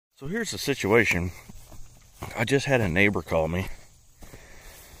So here's the situation. I just had a neighbor call me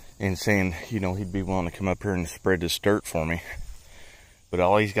and saying, you know, he'd be willing to come up here and spread this dirt for me. But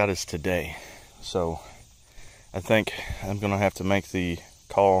all he's got is today. So I think I'm going to have to make the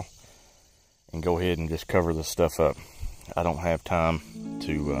call and go ahead and just cover this stuff up. I don't have time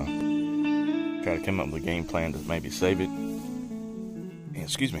to try to come up with a game plan to maybe save it. And,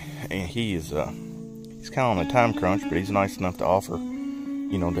 excuse me. And he is he's kind of on a time crunch, but he's nice enough to offer,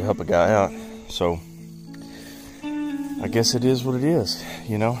 you know, to help a guy out. So I guess it is what it is,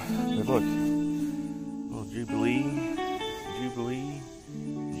 you know. But look, little Jubilee, Jubilee,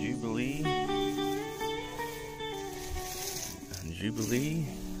 Jubilee, and Jubilee.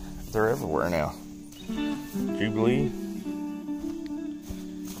 They're everywhere now. Jubilee.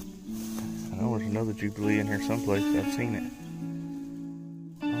 I know there's another Jubilee in here someplace. I've seen it.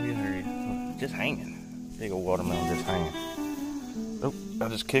 Oh yeah, there he is. Look, just hanging. Big old watermelon just hanging. Oh, I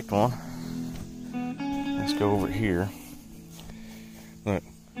just kicked one. Let's go over here. Look,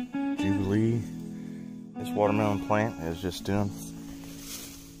 Jubilee. This watermelon plant is just doing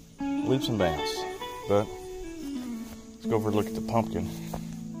leaps and bounds. But let's go over and look at the pumpkin.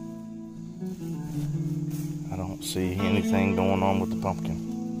 I don't see anything going on with the pumpkin.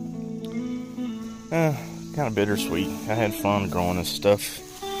 Kind of bittersweet. I had fun growing this stuff.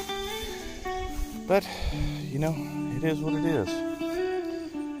 But, you know, it is what it is.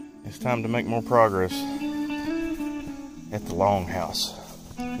 It's time to make more progress at the longhouse.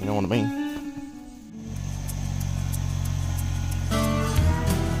 You know what I mean?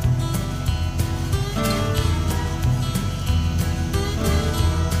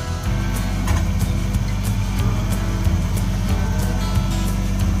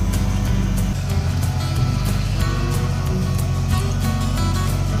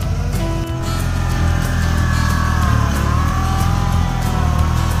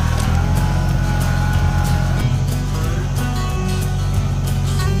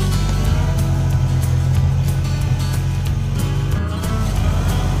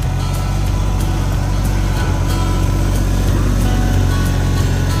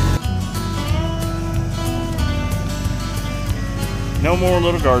 No more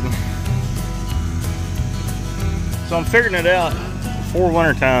little garden. So I'm figuring it out before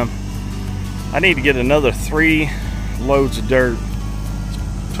winter time. I need to get another 3 loads of dirt,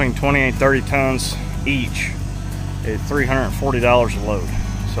 between 20 and 30 tons each, at $340 a load.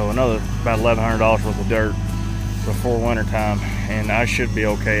 So another about $1,100 worth of dirt before winter time, and I should be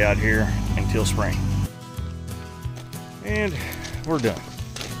okay out here until spring. And we're done.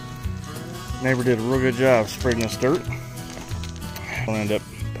 Neighbor did a real good job spreading this dirt. I'll end up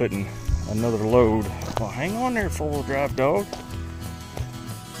putting another load. Well, hang on there, 4-wheel drive dog.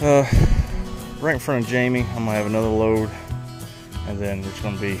 Right in front of Jamie, I'm gonna have another load, and then there's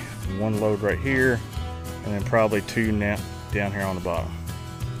gonna be 1 load right here, and then probably 2 net down here on the bottom.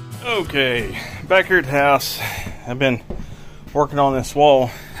 Okay, back here at the house, I've been working on this wall.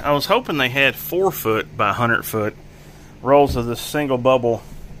 I was hoping they had 4-foot by 100-foot rolls of this single bubble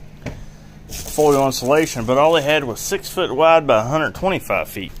foil insulation, but all they had was 6 foot wide by 125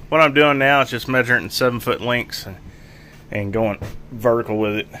 feet. What I'm doing now is just measuring it in 7-foot lengths and going vertical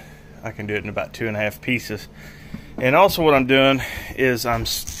with it. I can do it in about 2.5 pieces. And also what I'm doing is I'm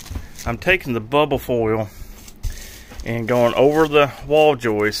taking the bubble foil and going over the wall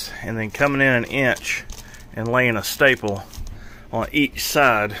joist and then coming in 1 inch and laying a staple on each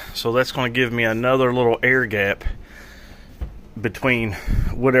side. So that's going to give me another little air gap between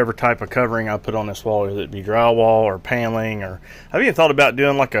whatever type of covering I put on this wall, whether it be drywall or paneling, or I've even thought about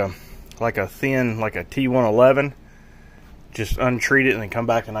doing like a thin, like a T111, just untreat it and then come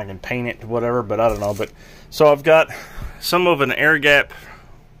back and I can paint it to whatever, but I don't know. But so I've got some of an air gap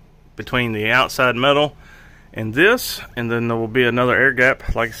between the outside metal and this, and then there will be another air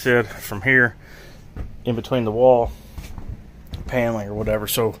gap, like I said, from here in between the wall paneling or whatever.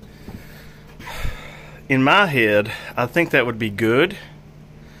 So in my head, I think that would be good,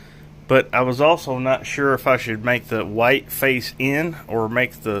 but I was also not sure if I should make the white face in or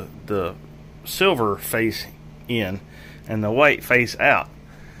make the silver face in and the white face out.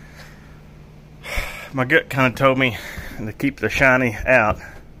 My gut kind of told me to keep the shiny out,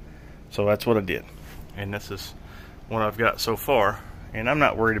 so that's what I did. And this is what I've got so far. And I'm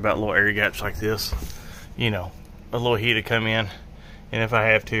not worried about little air gaps like this. You know, a little heat to come in, and if I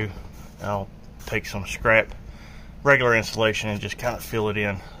have to, I'll take some scrap regular insulation and just kind of fill it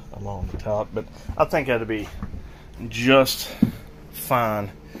in along the top. But I think that'd be just fine.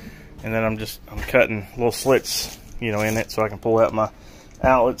 And then I'm cutting little slits, you know, in it so I can pull out my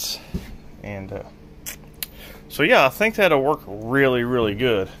outlets. And so yeah, I think that'll work really, really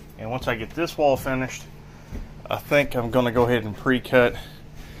good. And once I get this wall finished, I think I'm going to go ahead and pre-cut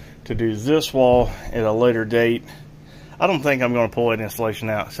to do this wall at a later date. I don't think I'm going to pull that insulation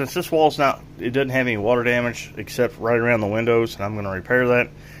out. Since this wall's it doesn't have any water damage except right around the windows, and I'm going to repair that.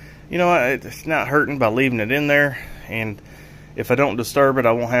 You know, it's not hurting by leaving it in there, and if I don't disturb it,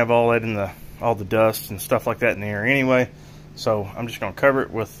 I won't have all that in all the dust and stuff like that in the air anyway. So I'm just going to cover it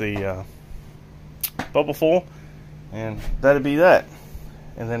with the bubble foil, and that'll be that.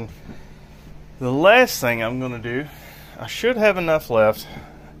 And then the last thing I'm going to do, I should have enough left.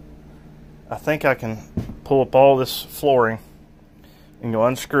 I think I can pull up all this flooring and go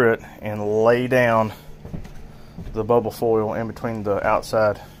unscrew it and lay down the bubble foil in between the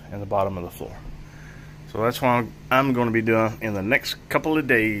outside and the bottom of the floor. So that's what I'm going to be doing in the next couple of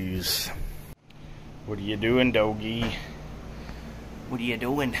days. What are you doing, doggy? What are you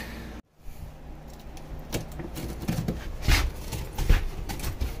doing?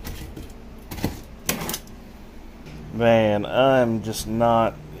 Man, I'm just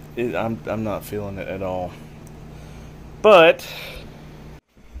not, I'm not feeling it at all. But,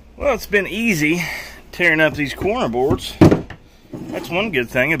 well, it's been easy tearing up these corner boards. That's one good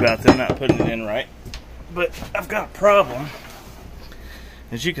thing about them not putting it in right. But I've got a problem.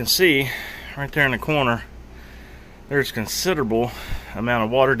 As you can see, right there in the corner, there's considerable amount of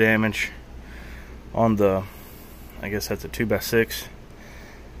water damage on the, I guess that's a 2x6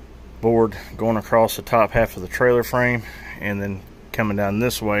 board going across the top half of the trailer frame and then coming down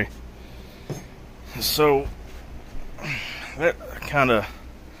this way. So that kind of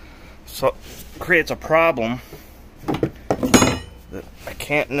creates a problem that I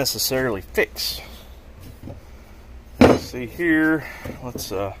can't necessarily fix. Let's see here.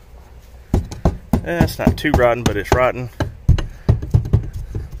 Let's it's not too rotten, but it's rotten.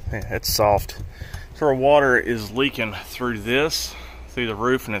 Yeah, it's soft. So our water is leaking through the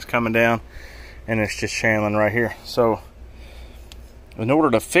roof, and it's coming down, and it's just channeling right here. So in order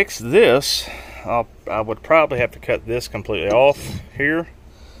to fix this, I would probably have to cut this completely off here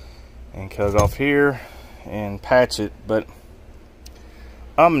and cut it off here and patch it, but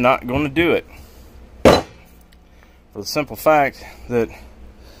I'm not going to do it for the simple fact that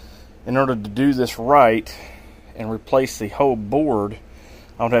in order to do this right and replace the whole board,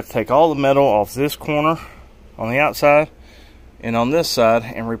 I would have to take all the metal off this corner on the outside and on this side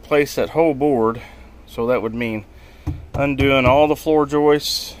and replace that whole board. So that would mean undoing all the floor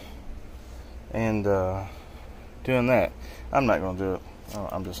joists and doing that. I'm not going to do it.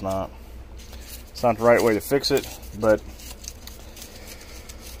 I'm just not. It's not the right way to fix it, but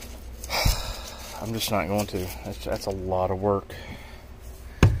I'm just not going to. That's a lot of work.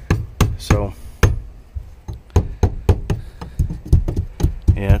 So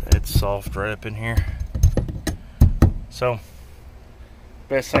yeah, it's soft right up in here. So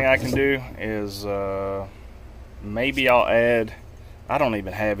best thing I can do is maybe I'll add, I don't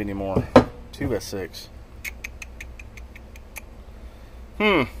even have any more 2x6.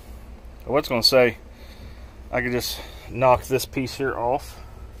 I was going to say I could just knock this piece here off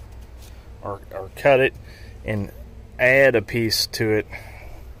or cut it and add a piece to it,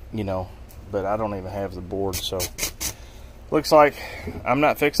 you know, but I don't even have the board. So looks like I'm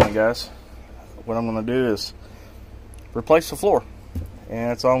not fixing it, guys. What I'm going to do is replace the floor,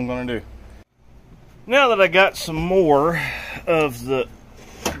 and that's all I'm going to do. Now that I got some more of the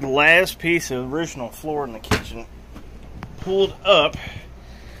last piece of original floor in the kitchen pulled up,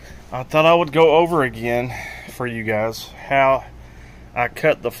 I thought I would go over again for you guys how I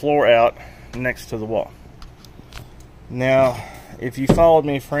cut the floor out next to the wall. Now, if you followed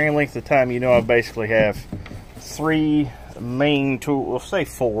me for any length of time, you know I basically have 3 main tools, well, say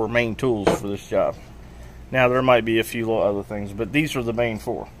 4 main tools for this job. Now, there might be a few little other things, but these are the main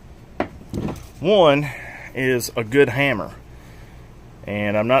 4. One is a good hammer.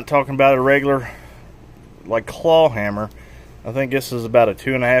 And I'm not talking about a regular, like, claw hammer. I think this is about a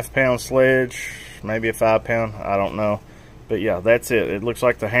 2.5 pound sledge, maybe a 5 pound, I don't know. But yeah, that's it. It looks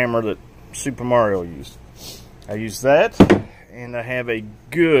like the hammer that Super Mario used. I use that, and I have a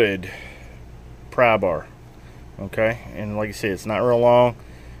good pry bar. Okay, and like I said, it's not real long.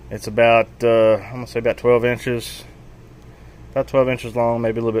 It's about, I'm going to say about 12 inches. About 12 inches long,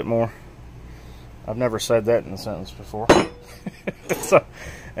 maybe a little bit more. I've never said that in a sentence before. So,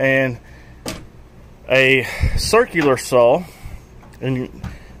 and a circular saw. And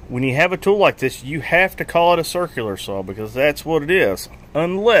when you have a tool like this, you have to call it a circular saw, because that's what it is.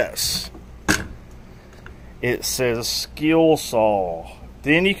 Unless it says skill saw.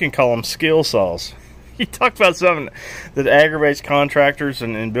 Then you can call them skill saws. You talk about something that aggravates contractors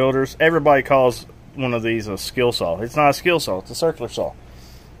and builders. Everybody calls one of these a skill saw. It's not a skill saw, it's a circular saw.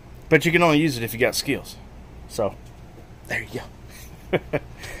 But you can only use it if you got skills. So, there you go.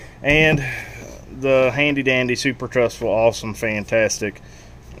 And the handy dandy, super trustful, awesome, fantastic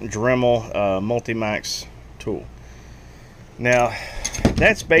Dremel Multi-Max tool. Now,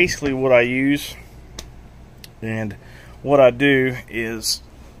 that's basically what I use. And what I do is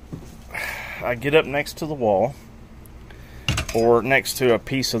I get up next to the wall or next to a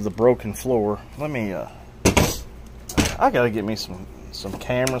piece of the broken floor. Let me I gotta get me some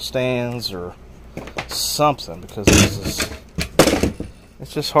camera stands or something, because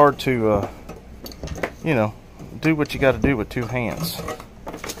it's just hard to you know, do what you got to do with two hands.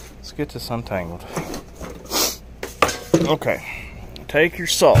 Let's get this untangled. Okay, take your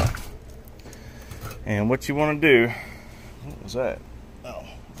saw, and what you want to do, what was that? Oh,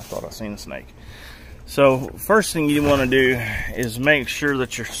 I thought I seen a snake. So first thing you want to do is make sure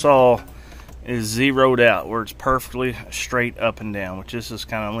that your saw is zeroed out, where it's perfectly straight up and down, which this is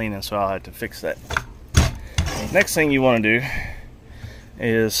kind of leaning, so I'll have to fix that. Next thing you want to do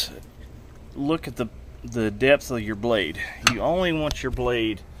is look at the depth of your blade. You only want your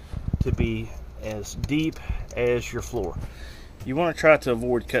blade to be as deep as your floor. You want to try to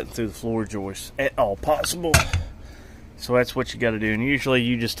avoid cutting through the floor joist at all possible. So that's what you got to do. And usually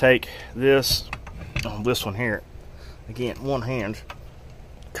you just take this one here, again, one hand.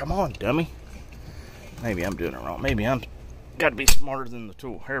 Come on, dummy. Maybe I'm doing it wrong. Maybe I'm got to be smarter than the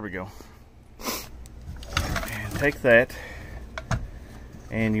tool. Here we go. And take that,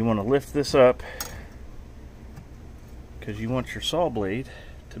 and you want to lift this up, because you want your saw blade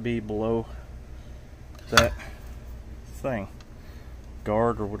to be below that thing,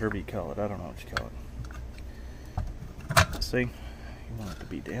 guard or whatever you call it. I don't know what you call it. See, you want it to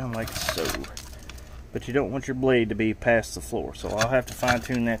be down like so, but you don't want your blade to be past the floor. So I'll have to fine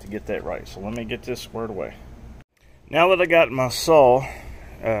tune that to get that right. So let me get this squared away. Now that I got my saw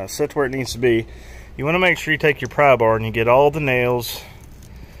set to where it needs to be, you want to make sure you take your pry bar and you get all the nails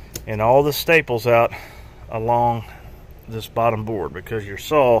and all the staples out along this bottom board, because your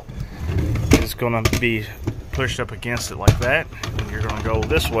saw is going to be pushed up against it like that, and you're going to go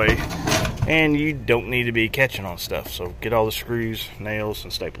this way, and you don't need to be catching on stuff. So get all the screws, nails,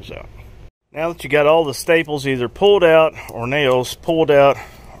 and staples out. Now that you got all the staples either pulled out or nails pulled out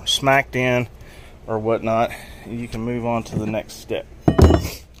or smacked in or whatnot, you can move on to the next step.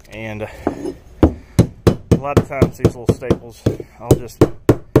 And a lot of times these little staples, I'll just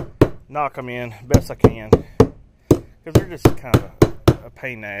knock them in best I can, because they're just kind of a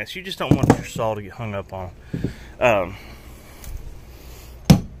pain in the ass. You just don't want your saw to get hung up on. Oh,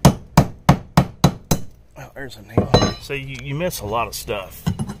 there's a nail. So you miss a lot of stuff.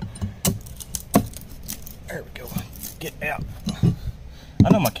 There we go. Get out. I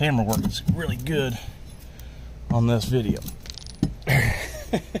know my camera work is really good on this video.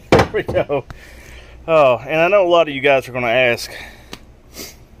 There we go. Oh, and I know a lot of you guys are going to ask,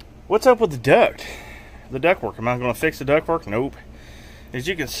 what's up with the duct? The ductwork. Am I going to fix the ductwork? Nope. As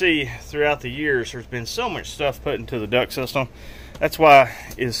you can see, throughout the years, there's been so much stuff put into the duct system. That's why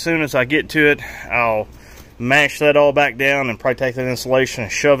as soon as I get to it, I'll mash that all back down and probably take that insulation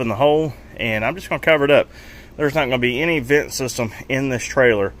and shove in the hole, and I'm just going to cover it up. There's not going to be any vent system in this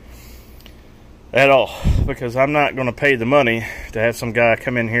trailer at all, because I'm not going to pay the money to have some guy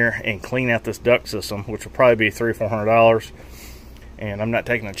come in here and clean out this duct system, which will probably be $300 or $400. And I'm not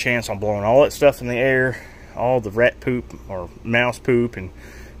taking a chance on blowing all that stuff in the air, all the rat poop or mouse poop and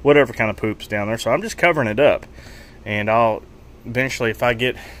whatever kind of poop's down there. So I'm just covering it up. And I'll eventually, if I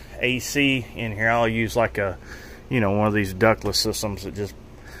get AC in here, I'll use like a, one of these ductless systems that just,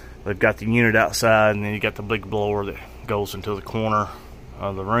 they've got the unit outside, and then you got the big blower that goes into the corner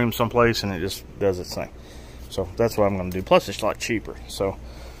of the room someplace, and it just does its thing. So that's what I'm going to do. Plus it's a lot cheaper. So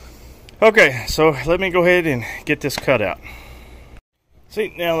okay, so let me go ahead and get this cut out.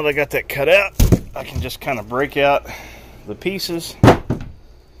 See, now that I got that cut out, I can just kind of break out the pieces.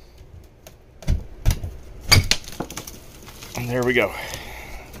 And there we go.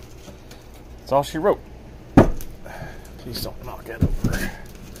 That's all she wrote. Please don't knock that over.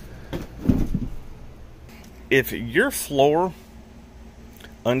 If your floor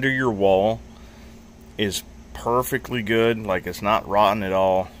under your wall is perfectly good, like it's not rotten at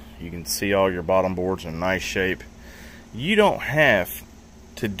all, you can see all your bottom boards in nice shape, you don't have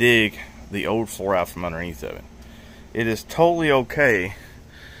to dig the old floor out from underneath of it. It is totally okay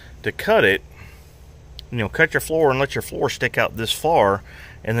to cut it, cut your floor and let your floor stick out this far,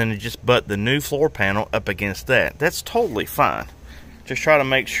 and then just butt the new floor panel up against that. That's totally fine. Just try to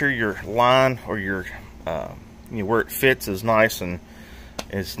make sure your line or your where it fits is nice and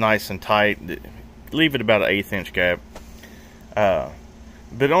tight. Leave it about an 1/8 inch gap.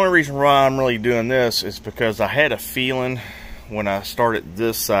 But the only reason why I'm really doing this is because I had a feeling when I started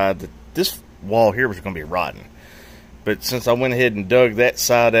this side that this wall here was going to be rotten. But since I went ahead and dug that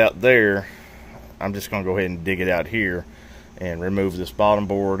side out there, I'm just going to go ahead and dig it out here and remove this bottom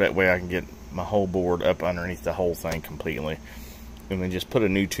board. That way I can get my whole board up underneath the whole thing completely. And then just put a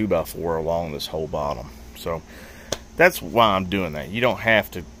new 2x4 along this whole bottom. So that's why I'm doing that. You don't have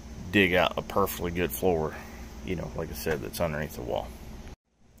to dig out a perfectly good floor, you know, like I said, that's underneath the wall.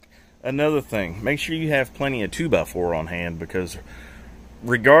 Another thing, make sure you have plenty of 2x4 on hand, because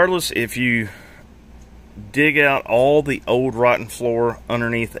regardless if you dig out all the old rotten floor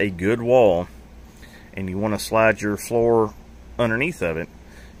underneath a good wall and you want to slide your floor underneath of it,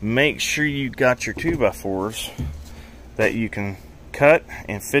 make sure you got your 2x4s that you can cut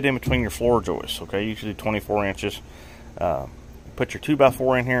and fit in between your floor joists. Okay, usually 24 inches. Put your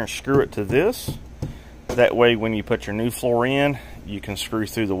 2x4 in here and screw it to this. That way when you put your new floor in, you can screw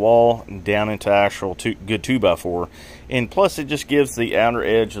through the wall and down into actual good 2x4. And plus it just gives the outer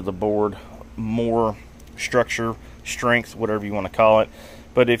edge of the board more structure, strength, whatever you want to call it.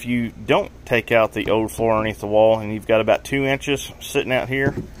 But if you don't take out the old floor underneath the wall and you've got about 2 inches sitting out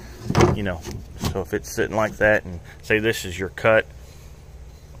here, you know, so if it's sitting like that, and say this is your cut,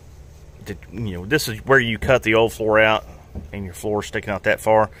 you know, this is where you cut the old floor out and your floor sticking out that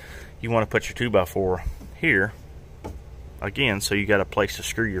far, you want to put your 2x4 here again, so you got a place to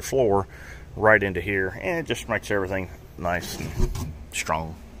screw your floor right into here, and it just makes everything nice and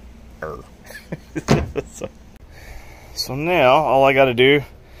strong. So now all I got to do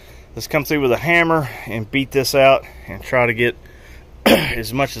is come through with a hammer and beat this out and try to get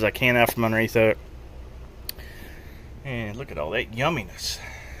as much as I can out from underneath it. And look at all that yumminess.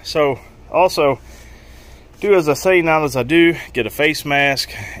 So also do as I say, not as I do. Get a face mask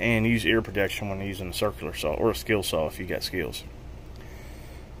and use ear protection when using a circular saw or a skill saw if you got skills,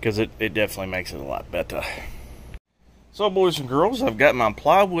 because it definitely makes it a lot better. So boys and girls, I've got my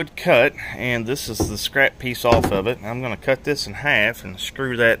plywood cut, and this is the scrap piece off of it. I'm going to cut this in half and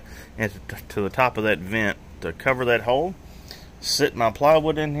screw that to the top of that vent to cover that hole. Sit my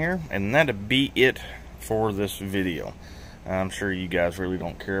plywood in here, and that'll be it for this video. I'm sure you guys really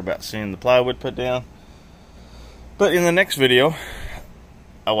don't care about seeing the plywood put down, but in the next video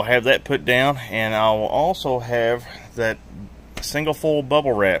I will have that put down, and I will also have that single foil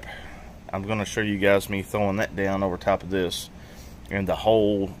bubble wrap. I'm going to show you guys me throwing that down over top of this and the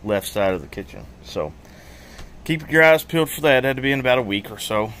whole left side of the kitchen. So keep your eyes peeled for that. That'll be in about a week or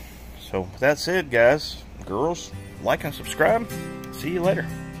so. So that's it, guys, girls. Like and subscribe. See you later.